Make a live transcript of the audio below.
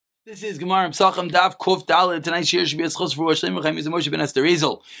This is Gemara Psachim Daf Kuf Dalet. Tonight's year should be a schos for Rosh Hashanah. Is Moshe ben Esther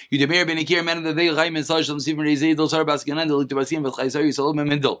Ezel. Yudaber ben Akir, man of the Vei Chaim and Sal Shalom Sivin Rezei Dol Sar Baskenan Dol Itabasim Vet Chaisar Yisrael Ben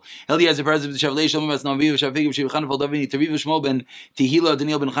Mendel. Eli has a president of Shavlei Shalom Bas Navi Shavig Shivchan Valdavini Taviv Shmuel ben Tehila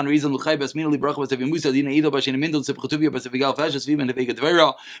Daniel ben Chan Rizal L'Chai Bas Minali Bracha Bas Tavi Musa Dina Ido Bas Mendel Sip Chatuvia Bas Avigal Fashas Viv and Vega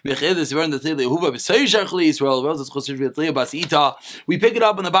Tvera Mechel the Severin the Tele Yehuva Bas Sayishach Yisrael Wells Chosir V'Tlei Bas Ita. We pick it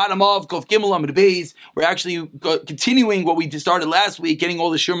up on the bottom of Kof Gimel Amid Beis. We're actually continuing what we started last week, getting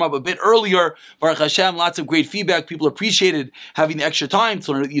all the Shurm up a bit earlier. Baruch Hashem, lots of great feedback. People appreciated having the extra time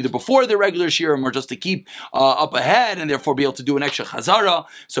to learn either before their regular shiurim or just to keep up ahead and therefore be able to do an extra chazara.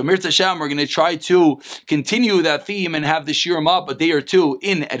 So Mirza Hashem, we're going to try to continue that theme and have the shiurim up a day or two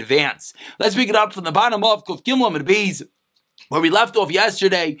in advance. Let's pick it up from the bottom of Kuf Gimel and Beis, where we left off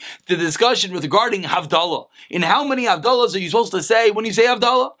yesterday, the discussion regarding Havdalah. In how many Havdalahs are you supposed to say when you say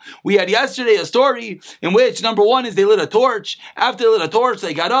Havdalah? We had yesterday a story in which, number one, is they lit a torch. After they lit a torch,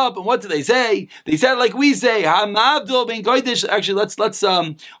 they got up, and what did they say? They said like we say, Hamavdal ben Kodesh. Actually, let's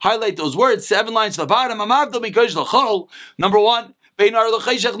highlight those words. 7 lines to the bottom. Hamavdal ben Kodesh l'chol. Number one.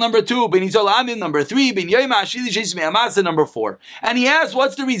 Number 2, number 3, number 4. And he asked,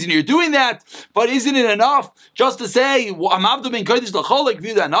 what's the reason you're doing that? But isn't it enough just to say, he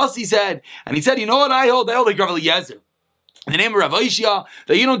said, and he said, you know what I hold? I hold like Rav Eliezer. In the name of Rav Ishia,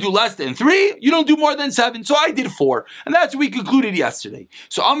 that you don't do less than 3, you don't do more than 7. So I did 4. And that's what we concluded yesterday.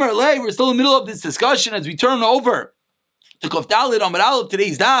 So Amar Lei, we're still in the middle of this discussion as we turn over to Kuf Dalet Amar Aleph,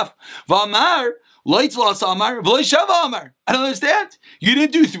 today's daf. V'amar, Lights lost Amar, Amar. I don't understand. You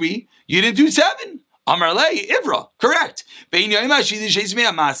didn't do 3, you didn't do 7. Amar Lei, Ivra, correct. That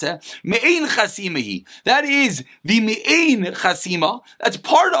is the Me'ein Chasima. That's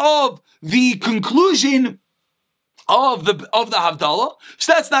part of the conclusion of the Havdalah.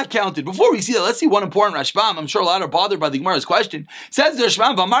 So that's not counted. Before we see that, let's see one important Rashbam. I'm sure a lot are bothered by the Gemara's question. It says the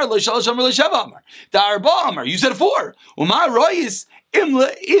Rashbam, V'amar lo shalosh amar lo sheva amar. Da'arba amar. You said 4. Umar royis im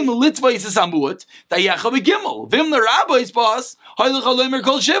litzva yisasambuot dayacha begimel vim l'rabba's boss hayluchalomer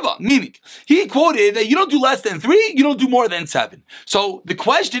kol shiva. Meaning, he quoted that you don't do less than 3, you don't do more than 7. So the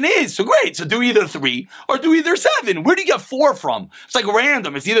question is, so great, so do either 3 or do either 7. Where do you get 4 from? It's like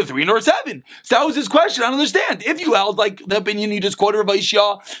random. It's either 3 or 7. So that was his question. I don't understand. If you held like the opinion you just quoted of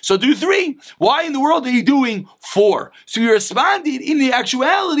Aishya, so do 3. Why in the world are you doing 4? So you responded, in the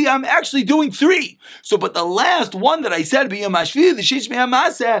actuality, I'm actually doing 3. So, but the last one that I said, the Sheish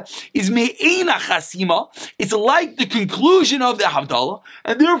Me'amasa, is Me'eina Chasima. It's like the conclusion of the Havdalah,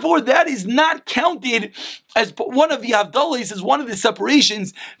 and therefore that is not counted as one of the Havdalahs, as one of the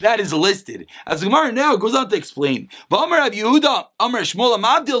separations that is listed. As the Gemara now goes on to explain, when you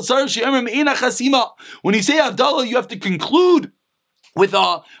say Havdalah, you have to conclude with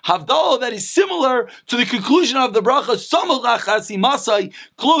a Havdalah that is similar to the conclusion of the bracha Samach Chasimasai,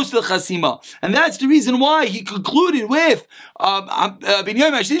 close to the Chasima. And that's the reason why he concluded with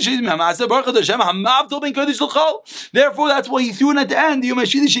therefore that's why he threw in at the end the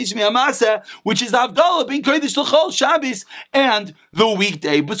which is the Havdalah ben Kodesh L'chol, Shabbos, and the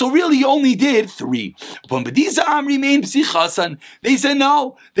weekday. But so really he only did 3. They said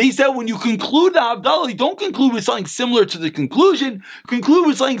no. They said when you conclude the Havdalah, you don't conclude with something similar to the conclusion. Conclude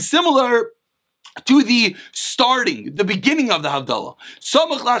with something similar to the starting, the beginning of the Havdalah.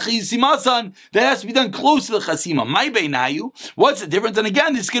 That has to be done close to the Chasima. What's the difference? And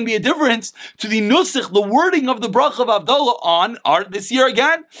again, this can be a difference to the Nusach, the wording of the bracha of Havdalah on this year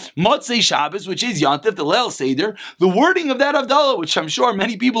again, Motzei Shabbos, which is Yantif, the Leil Seder. The wording of that Havdalah, which I'm sure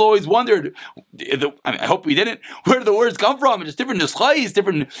many people always wondered, I hope we didn't, where the words come from. It's different Nuschais,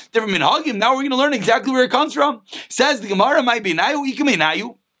 different Minhagim. Now we're going to learn exactly where it comes from. Says the Gemara,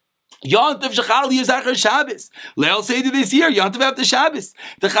 Ikamenayu. Yantav Shachal Yizachar Shabbos. Leil Seder this year, Yantav after Shabbos.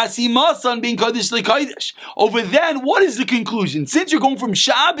 The Chasima son being Kodesh LeKodesh. Over then, what is the conclusion? Since you're going from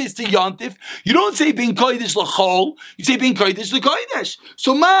Shabbos to Yantav, you don't say being Kodesh LeChol, you say being Kodesh LeKodesh.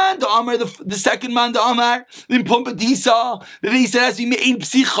 So man the Amar, the second man the Amar, then Pumpadisa, that he says he made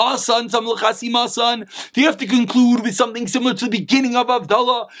Psicha son, some Chasima son. They have to conclude with something similar to the beginning of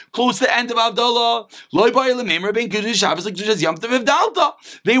Havdalah, close to the end of Havdalah. Loi Bar Lememer being Kodesh Shabbos like Kodesh Yantav Havdalah.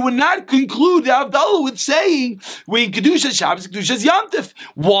 They would not conclude the Havdalah with saying when Kedusha Shabbos, Kedusha Yantif.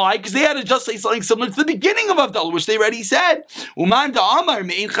 Why? Because they had to just say something similar to the beginning of Havdalah, which they already said. Uman da Amar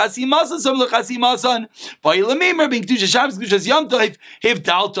mein Chasimasan some Chasimasan by Lamemer being Kedusha Shabbos, Kedusha Yantif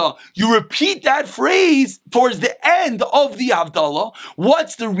Havdalta. You repeat that phrase towards the end of the Havdalah.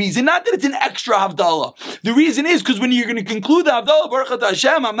 What's the reason? Not that it's an extra Havdalah. The reason is because when you're going to conclude the Havdalah, Baruch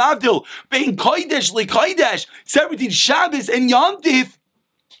Hashem, Hamavdil being Kodesh LeKodesh, separating Shabbos and Yantif,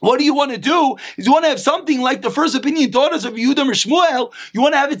 What do you want to do? Is you want to have something like the first opinion daughters of Yehuda or Shmuel. You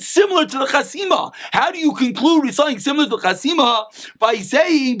want to have it similar to the Chasima. How do you conclude with something similar to the Chasima? By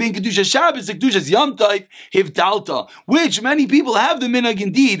saying, Ben Kedusha Shabbos, Kedusha Yom Tov, Hivdalta, which many people have the minhag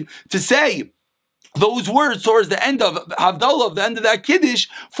indeed to say those words towards the end of Havdalah, the end of that Kiddush,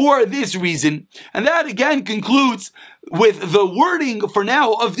 for this reason. And that again concludes with the wording for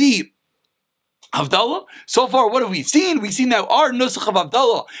now of the Havdalah. So far, what have we seen? We've seen that our Nusach of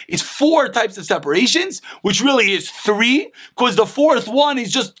Havdalah is 4 types of separations, which really is 3, because the 4th one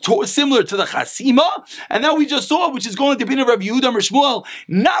is just similar to the Chasima, and now we just saw, which is going to be Rabbi Yehuda or Shmuel,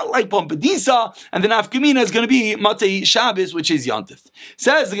 not like Pompadisa, and the Nafkamina is going to be Matei Shabbos, which is Yantif.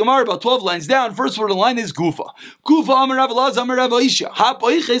 Says the Gemara about 12 lines down, first word of the line is Gufa. Gufa Amar Rav Elazar Amar Rav Aisha.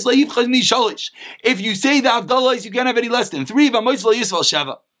 If you say the Havdalah, you can't have any less than 3,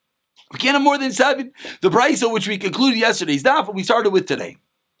 we can't have more than 7. The Brisa, which we concluded yesterday's daf, what we started with today.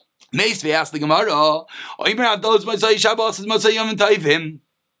 Meisvei asked the Gemara, if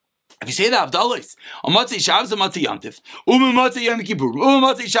you say the Havdalah, on Matzei Shabbos and Matzei Yantif, Matzei Yom Kippur,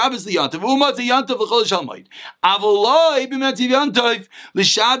 Matzei Shabbos Yantif, Matzei Yantif l'Chol Shalmoid, Avoloi b'Matzei Yantif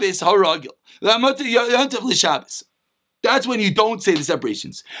l'Shabbos haragil, Matzei Yantif l'Shabbos. That's when you don't say the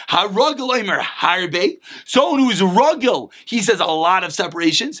separations. Haragel omer harbe. Someone who is ragel, he says a lot of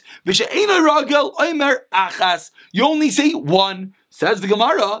separations. V'she'ena ragel omer achas. You only say 1. Says the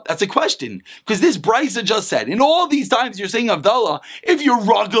Gemara, that's a question. Because this Brisa just said, in all these times you're saying Havdalah, if you're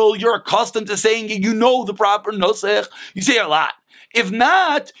ragel, you're accustomed to saying it, you know the proper nosech, you say a lot. If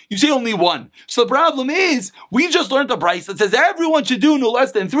not, you say only 1. So the problem is, we just learned the Brisa that says everyone should do no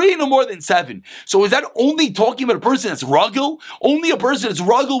less than 3, no more than 7. So is that only talking about a person that's ragel? Only a person that's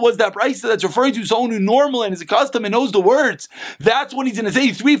ragel was that Brisa that's referring to someone who normal and is accustomed and knows the words. That's when he's going to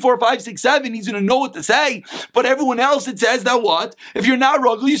say 3, 4, 5, 6, 7. He's going to know what to say. But everyone else, it says that what? If you're not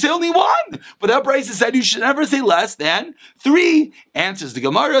ragel, you say only 1. But that Brisa said you should never say less than 3. Answers the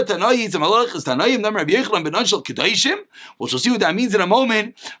Gemara, Tanayim, Rabbi Yochanan ben Anshel Kedoshim. We'll see what that means in a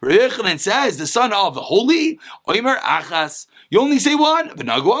moment. Rabbi Yochanan says the son of the holy, Omer Achas. You only say 1, but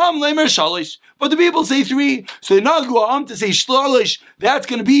Naguam Lemer Shalish. But the people say 3. So the Naguam to say Shlalish, that's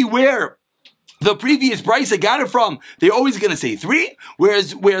going to be where the previous Brisa got it from. They're always going to say 3.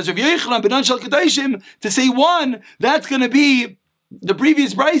 Whereas Rabbi Yochanan ben Anshel Kedoshim to say 1, that's going to be the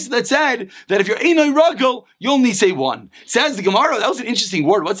previous Brisa that said that if you're Einoi Ragel, you only say 1. Says the Gemara, that was an interesting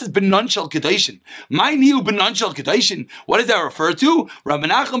word. What's this Benunshal Kedoshin? My new Benunshal Kedoshin. What does that refer to? Rabbi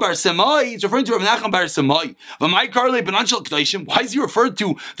Nachman bar Samai. It's referring to Rabbi Nachman bar Samai. But my Karle Benunshal Kedoshin. Why is he referred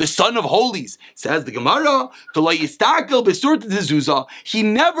to the son of holies? Says the Gemara, he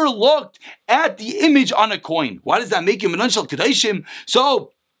never looked at the image on a coin. Why does that make him Benunshal Kedoshin?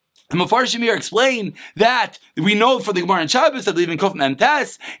 So the Mefarshim here explain that we know for the Gemara in Shabbos, I believe in Kuf Mem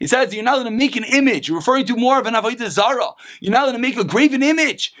Tes, it says you're not going to make an image. You're referring to more of an Avodah Zarah. You're not going to make a graven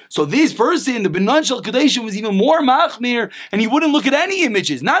image. So this person, the Benan Shel Kadeshim, was even more machmir, and he wouldn't look at any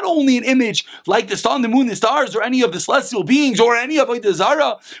images. Not only an image like the sun, the moon, the stars, or any of the celestial beings, or any Avodah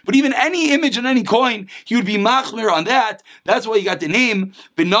Zarah, but even any image on any coin, he would be machmir on that. That's why he got the name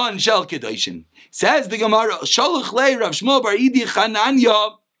Benan Shel Kadeshim. Says the Gemara, Shalach Lei Rav Shmuel bar Idi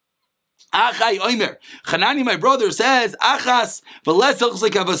Chananya. Achai Omer. Chanani, my brother, says, Achas,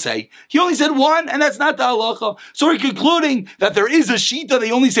 v'lesach. He only said 1, and that's not the halacha. So we're concluding that there is a shita, they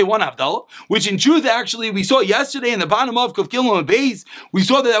only say 1 Havdalah, which in truth, actually, we saw yesterday in the bottom of Kuf Gimel and Beis, we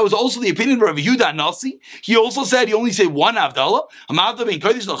saw that was also the opinion of Rav Yehuda Nasi. He also said he only say 1 Havdalah.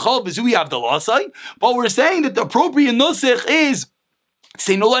 But we're saying that the appropriate nusach is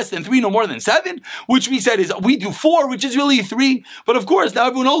say no less than 3, no more than 7, which we said is, we do 4, which is really 3. But of course, now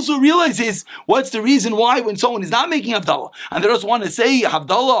everyone also realizes what's the reason why when someone is not making Havdalah, and they just want to say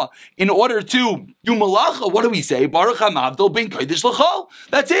Havdalah in order to do Malacha, what do we say? Baruch HaMavdal ben Kodesh L'chol.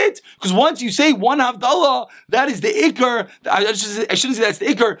 That's it. Because once you say 1 Havdalah, that is the Iker. I shouldn't say that's the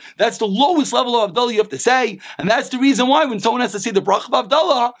Iker. That's the lowest level of Havdalah you have to say. And that's the reason why when someone has to say the Bracha of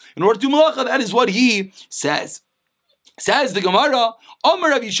Havdalah, in order to do Malacha, that is what he says. Says the Gemara, Omer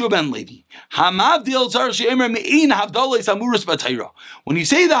Rav Yeshua ben Levi, Hamavdil Tzar She'emer Me'in Havdalah is Hamurus B'Torah. When you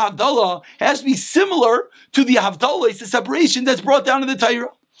say the Havdalah, it has to be similar to the Havdalah, it's the separation that's brought down in the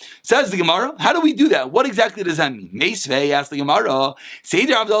Torah. Says the Gemara, how do we do that? What exactly does that mean? Meisvei asked the Gemara,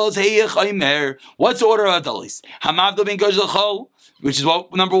 Seder Havdalah Zeyich Omer. What's the order of Havdalah? Hamavdil ben Kodesh L'chol. which is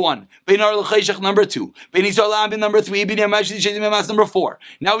what number 1. Number 2. Number 3. Number 4.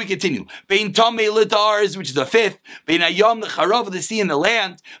 Now we continue. Which is the 5th. The sea and the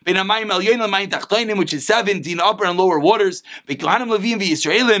land. Which is 7. Upper and lower waters. Between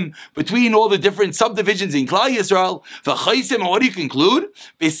all the different subdivisions in Klal Yisrael. And what do you conclude?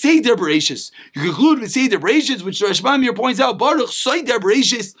 You conclude with Seder Bereshis, which Rashbam here points out, Baruch Seder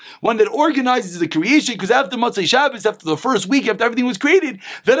Bereshis, one that organizes the creation, because after Motzei Shabbos, after the first week, after everything was created,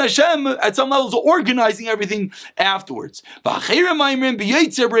 then Hashem, at some levels, is organizing everything afterwards. Those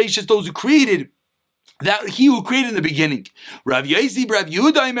who created, that he who created in the beginning. Rav Yehuda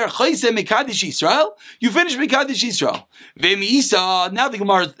Imer Chayse Mekadesh Yisrael. You finish Mekadesh Yisrael. V'im Isa. Now the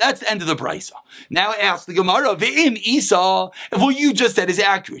Gemara. That's the end of the brisa. Now ask the Gemara. V'im Isa. If what you just said is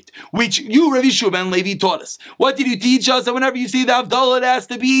accurate, which you Rav Yeshua ben Levi taught us. What did you teach us? That whenever you see the Havdalah, it has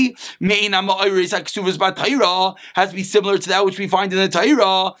to be Me'ina Ma'oris HaKsuvas BaTaira. Has to be similar to that which we find in the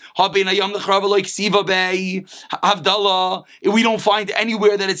Taira. Ha'bein Hayam L'Charava like Siva Bei Havdalah. We don't find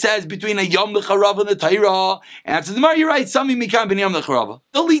anywhere that it says between a Yom L'Charava and the Taira. Answer the Gemara, you're right. Sami Mikam B'niyam L'Charava.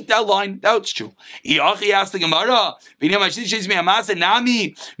 Delete that line. That's true. Iachi asked the Gemara.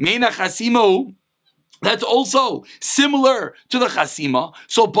 That's also similar to the Chasima.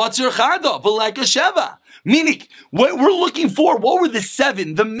 So Batzer Chada, V'lek Sheva. Meaning, what we're looking for, what were the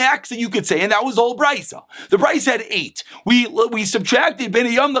 7, the max that you could say, and that was all Brisa. The Brisa had 8. We subtracted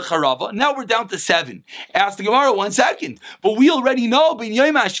Ben Yom the Charava, now we're down to 7. Ask the Gemara 1 second. But we already know Ben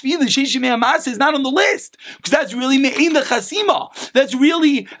Yom HaShvi, the Shishim HaMas is not on the list, because that's really Me'in the Chasima. That's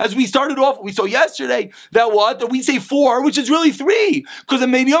really, as we started off, we saw yesterday, that we say 4, which is really 3, because the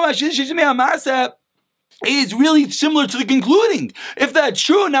Ben Yom HaShishim HaMas is really similar to the concluding. If that's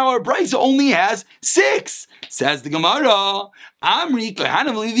true, now our Brisa only has 6. Says the Gemara, Amri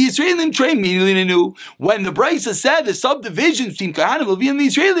Kohanim Levi Yisraelim Trey Milinu. When the Brisa said the subdivisions between Kohanim Levi and the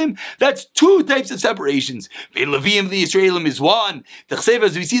Yisraelim, that's 2 types of separations. Bein Levi and the Yisraelim is 1. The Chsev,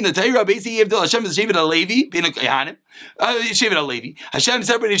 as we see in the Torah, basically Yevdel Hashem is Shevet HaLevi, Bein Kohanim. Shevet HaLevi. Hashem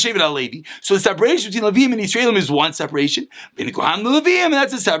separated Shevet HaLevi. So the separation between Levim and Yisraelim is 1 separation. Bein Kohanim and Levim, and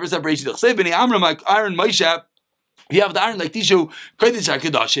that's a separate separation. The Chsev, Bein Amram, Aaron, Moshe. You have the Aaron like Tishu, Kodesh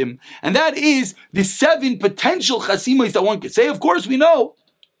HaKadoshim, and that is the 7 potential chasimos that one could say. Of course, we know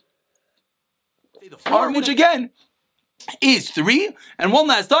the farm, which again is 3. And one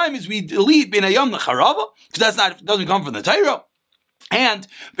last time is we delete Ben Hayam the Charava, because doesn't come from the Torah. And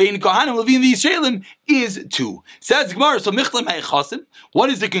Bein Kohanim Levim the Yisraelim is 2. Says Gemara, so Michlam HaEchasim, what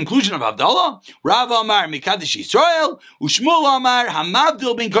is the conclusion of Havdalah? Rav Amar Mekadesh Yisrael, Ushmul Amar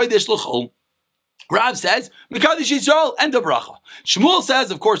Hamavdil Ben Kodesh L'chol. Rav says, Mekadesh Yisrael, and the bracha. Shmuel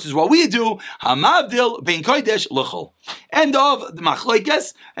says, of course, is what we do, Hamavdil ben Kodesh l'chol. End of the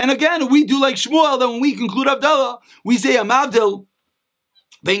machlokes. And again, we do like Shmuel, that when we conclude Havdalah, we say Hamavdil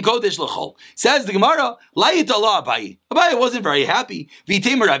ben Kodesh l'chol. Says the Gemara, Layit Allah Abayi. Abayi wasn't very happy.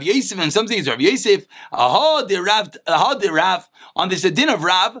 V'temer Rav Yosef, and some things Rav Yosef, Aha de Rav, on this din of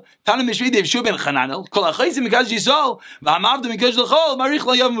Rav, Tana Mishri de Yeshua ben Chananel, Kol HaChaysim Mekadesh Yisrael, V'hamavdil ben Kodesh l'chol, Marich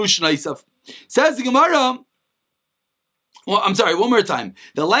L'yam V'ushnaisaf. Says the Gemara, well, I'm sorry, one more time.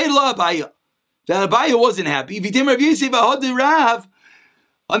 The Layla Abaya, that Abaya wasn't happy. V'tim Rav Yosef Ahod Rav,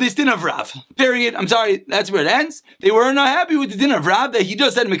 on this din of Rav. Period. I'm sorry, that's where it ends. They were not happy with the din of Rav that he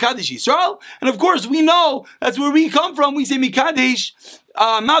just said Mekadesh Yisrael, and of course we know that's where we come from. We say Mekadesh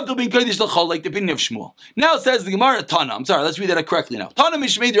Mavdil ben Kodesh l'chol, like the opinion of Shmuel. Now says the Gemara Tana. I'm sorry, let's read that correctly now. Tana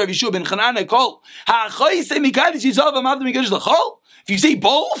Mishmei Rav Yeshua ben Chananel Kol HaChayis say Mekadesh Yisrael v'Mavdil ben Kodesh l'chol. If you say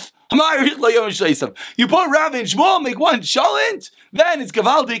both, you put Rav and Shmuel, make one shalent, then it's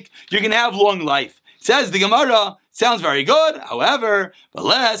gavaldik, you're going to have long life. Says the Gemara, sounds very good, however, but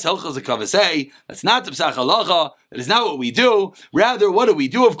less, that's not the Psach Halacha, that is not what we do. Rather, what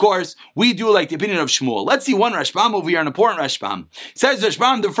do? Of course, we do like the opinion of Shmuel. Let's see one Rashbam over here, an important Rashbam. Says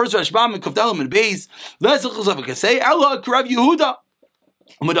Rashbam, the first Rashbam in Kufdalim and Beis, less Allah Rav Yehuda.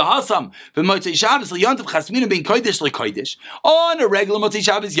 On a regular Motzei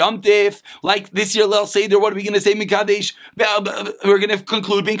Shabbos Yom Tif, like this year Leil Seder, what are we going to say? Mikadesh. We're going to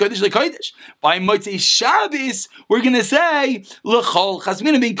conclude being Kodesh LeKodesh. By Motzei Shabbos, we're going to say L'chol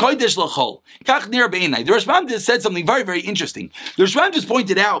Chasmina being Kodesh L'chol. Kach Nir Beinai. The Rashbam just said something very, very interesting. The Rashbam just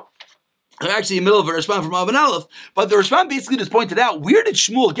pointed out. They're actually in the middle of a Rashbam from Avon Aleph, but the Rashbam basically just pointed out, where did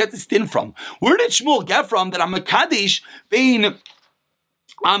Shmuel get this din from? Where did Shmuel get from that I'm a Kadesh being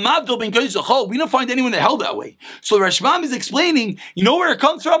we don't find anyone that held that way. So the Rashbam is explaining, you know where it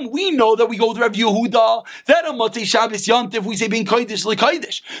comes from? We know that we go to Rav Yehuda, that on Motzei Shabbos Yontif we say being Kodesh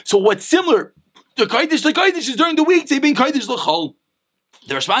l'Kodesh. So what's similar to Kodesh l'Kodesh is during the week, say being Kodesh l'Chol.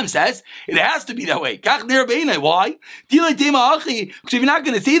 The Rashbam says it has to be that way. Why? Because if you're not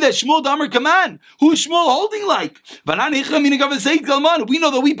going to say that Shmuel Damar Kaman, who is Shmuel holding like? We know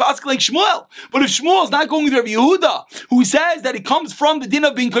that we pass like Shmuel. But if Shmuel is not going with Rav Yehuda, who says that it comes from the din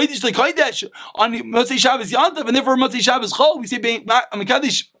of being Kodesh like Kodesh on Motzei Shabbos Yantav, and therefore Motzei Shabbos Chol, we say being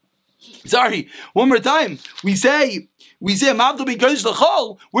Mekadesh. Sorry, one more time. We say Mavdal be Kodesh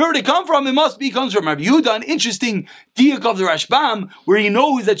L'chol. Where would it come from? It must be comes from Rav Yehuda. An interesting diak of the Rashbam, where he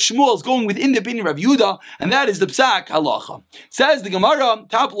knows that Shmuel is going within the opinion of Rav Yehuda, and that is the Psak Halacha. Says the Gemara,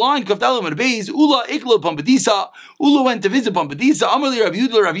 top line, Kaftalim and Beis, Ula Iklo Pampedisa. Ula went to visit Pampedisa. Amarli Rav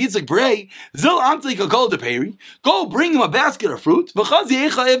Yehuda, Rav Yitzchak Brei. Zil Amtli Kakol de Peri. Go bring him a basket of fruit. V'chazi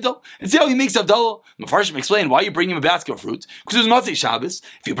Eicha Evdal, and see how he makes Avdallah. Mefarshim explain why you bring him a basket of fruit. Because it was Motzei Shabbos.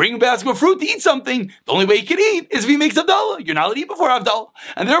 If you bring him a basket of fruit to eat something, the only way he can eat is if he makes Avdallah. You're not allowed to eat before Avdallah.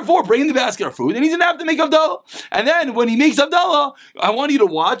 And therefore, bring him the basket of fruit, and he's going to have to make Avdallah. And then, when he makes Avdallah, I want you to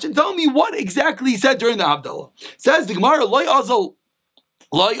watch and tell me what exactly he said during the Avdallah. Says the Gemara, Loi Azal,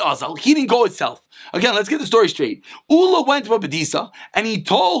 he didn't go itself. Again, let's get the story straight. Ula went to Pampedisa, and he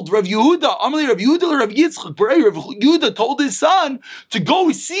told Rav Yehuda, Amalei Rav Yehuda, Rav Yitzchak, Rav Yehuda told his son to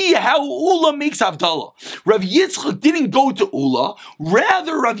go see how Ula makes Avdallah. Rav Yitzchak didn't go to Ula,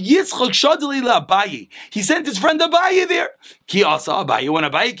 rather Rav Yitzchak shadali Abaye. He sent his friend Abaye there. Ki asa Abaye, when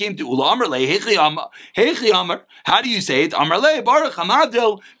Abaye came to Ula, Amarle, Heichi Amar, how do you say it? Amarle, Baruch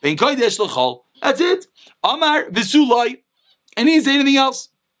Hamadil, Ben Kodesh L'chol. That's it. Amar, V'sulai. And he didn't say anything else.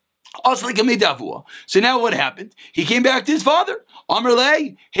 So now what happened? He came back to his father. Amar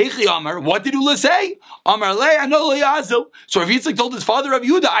lei, Heichi Amar. What did Ula say? Amar lei, Ano lo yazil. So Rav Yitzchak told his father, Rav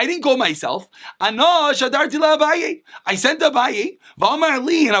Yehuda, I didn't go myself. Ano shadarti la Abaye. I sent Abaye. V'amar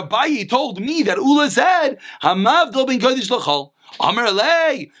li, and Abaye told me that Ula said, Hamavdol ben Kodesh l'chol. Amar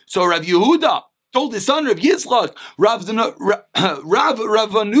lei. So Rav Yehuda told his son Rav Yitzchak, Rav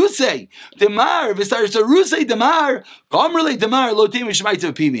Anusei, Demar, V'sarusei Demar, Gamrele Demar, Lo Teim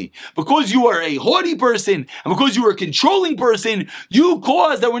Shemaitzav Pimi. Because you are a haughty person, and because you are a controlling person, you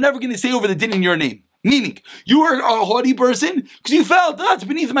caused that we're never going to say over the din in your name. Meaning, you were a haughty person because you felt that's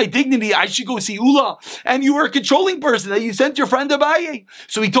beneath my dignity. I should go see Ula, and you were a controlling person that you sent your friend Abaye.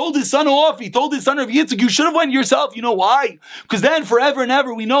 So he told his son off. He told his son Rav Yitzchak, you should have went yourself. You know why? Because then forever and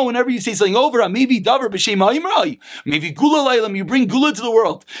ever we know whenever you say something over, maybe davar b'shem ha'imrai, maybe gula laylam, you bring gula to the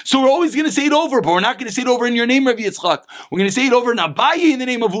world. So we're always going to say it over, but we're not going to say it over in your name, Rav Yitzchak. We're going to say it over in Abaye in the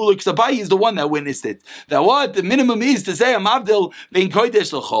name of Ula, because Abaye is the one that witnessed it. That what the minimum is to say Amavdil ben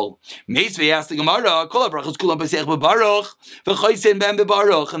Kodesh l'chol. Meisvei asked the Gemara. And it's really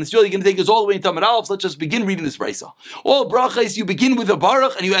going to take us all the way into Amar Aleph. Let's just begin reading this brisa. All brachas, you begin with the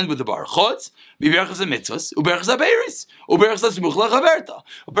baruch and you end with the baruch. Chutz, biberachas mitzvahs, uberachas aberis, uberachas smuch lachaverta,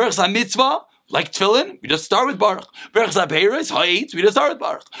 uberachas mitzvah. Like tefillin, we just start with baruch. Uberachas aberis, ha'etz, we just start with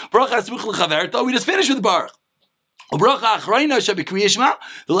baruch. Uberachas smuch lachaverta, we just finish with baruch. The last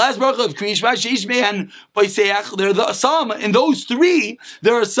bracha of Kriya Shema, Sheish and Paseach. There are some in those three.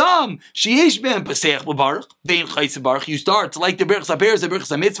 There are some Sheish and Paseach b'Baruch. Vein Chayis Baruch. You start like the Berachas Haberes, the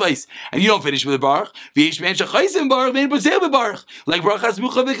Berachas Mitzvahs, and you don't finish with the Baruch. Veish Ben Shechayis Baruch, Vein Paseach b'Baruch. Like Brachas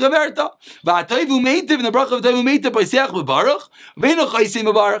Mucha v'Chaverta. V'Atayvu Meitiv and the Bracha of Tayvu Meitiv Paseach b'Baruch. Vein Chayis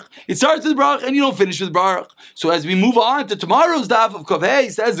b'Baruch. It starts with Baruch and you don't finish with Baruch. So as we move on to tomorrow's daf of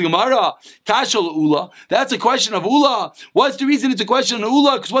Kaveh, says the Gemara, Kashal Ula. That's a question of Ula. What's the reason it's a question of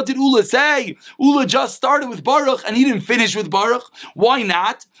Ula? Because what did Ula say? Ula just started with Baruch and he didn't finish with Baruch. Why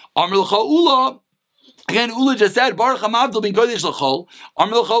not? Amar l'cha Ula. Again, Ula just said, Baruch HaMavdil ben Kodesh l'chol.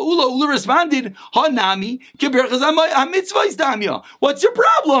 Amar l'cha Ula responded, Ha-nami, ke-berachas ha-mitzvah is damya. What's your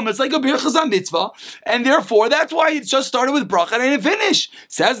problem? It's like a berachas ha-mitzvah, and therefore, that's why it just started with bracha and didn't finish.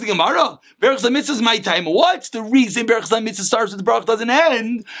 Says the Gemara, berachas ha-mitzvah is my time. What's the reason berachas ha-mitzvah starts with bracha, doesn't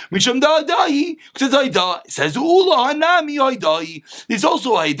end? Misham da'adai, because it's haidah. It says, Ula, ha-nami, haidah. It's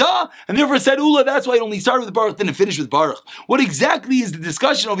also haidah, and therefore said Ula, that's why it only started with baruch, didn't finish with baruch. What exactly is the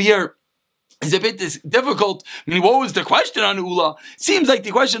discussion over here? Is a bit difficult. I mean, what was the question on Ula? Seems like the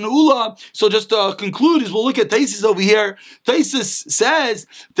question on Ula. So just to conclude is we'll look at Taisus over here. Taisus says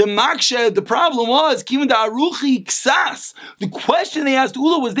the makshe, the problem was kivan da aruchi ksas. The question they asked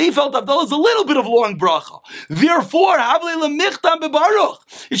Ula was they felt Avdallah is a little bit of long bracha. Therefore, havle lemichtam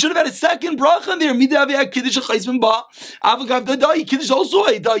bebaruch. It should have had a second bracha in there. Midaveh kiddush chayis ben ba. Avagav dadai kiddush also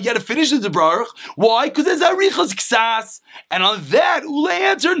you had to finish the baruch. Why? Because there's arichas ksas. And on that, Ula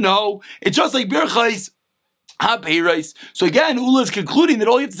answered no. It's just like Birchais HaPeiros. So again, Ula is concluding that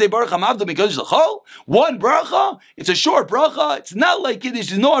all you have to say Baruch HaMavdil because it's one bracha. It's a short bracha. It's not like Kiddush.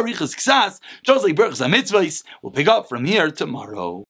 There's no arichas ksas. Just like Birchas HaMitzvahs. We'll pick up from here tomorrow.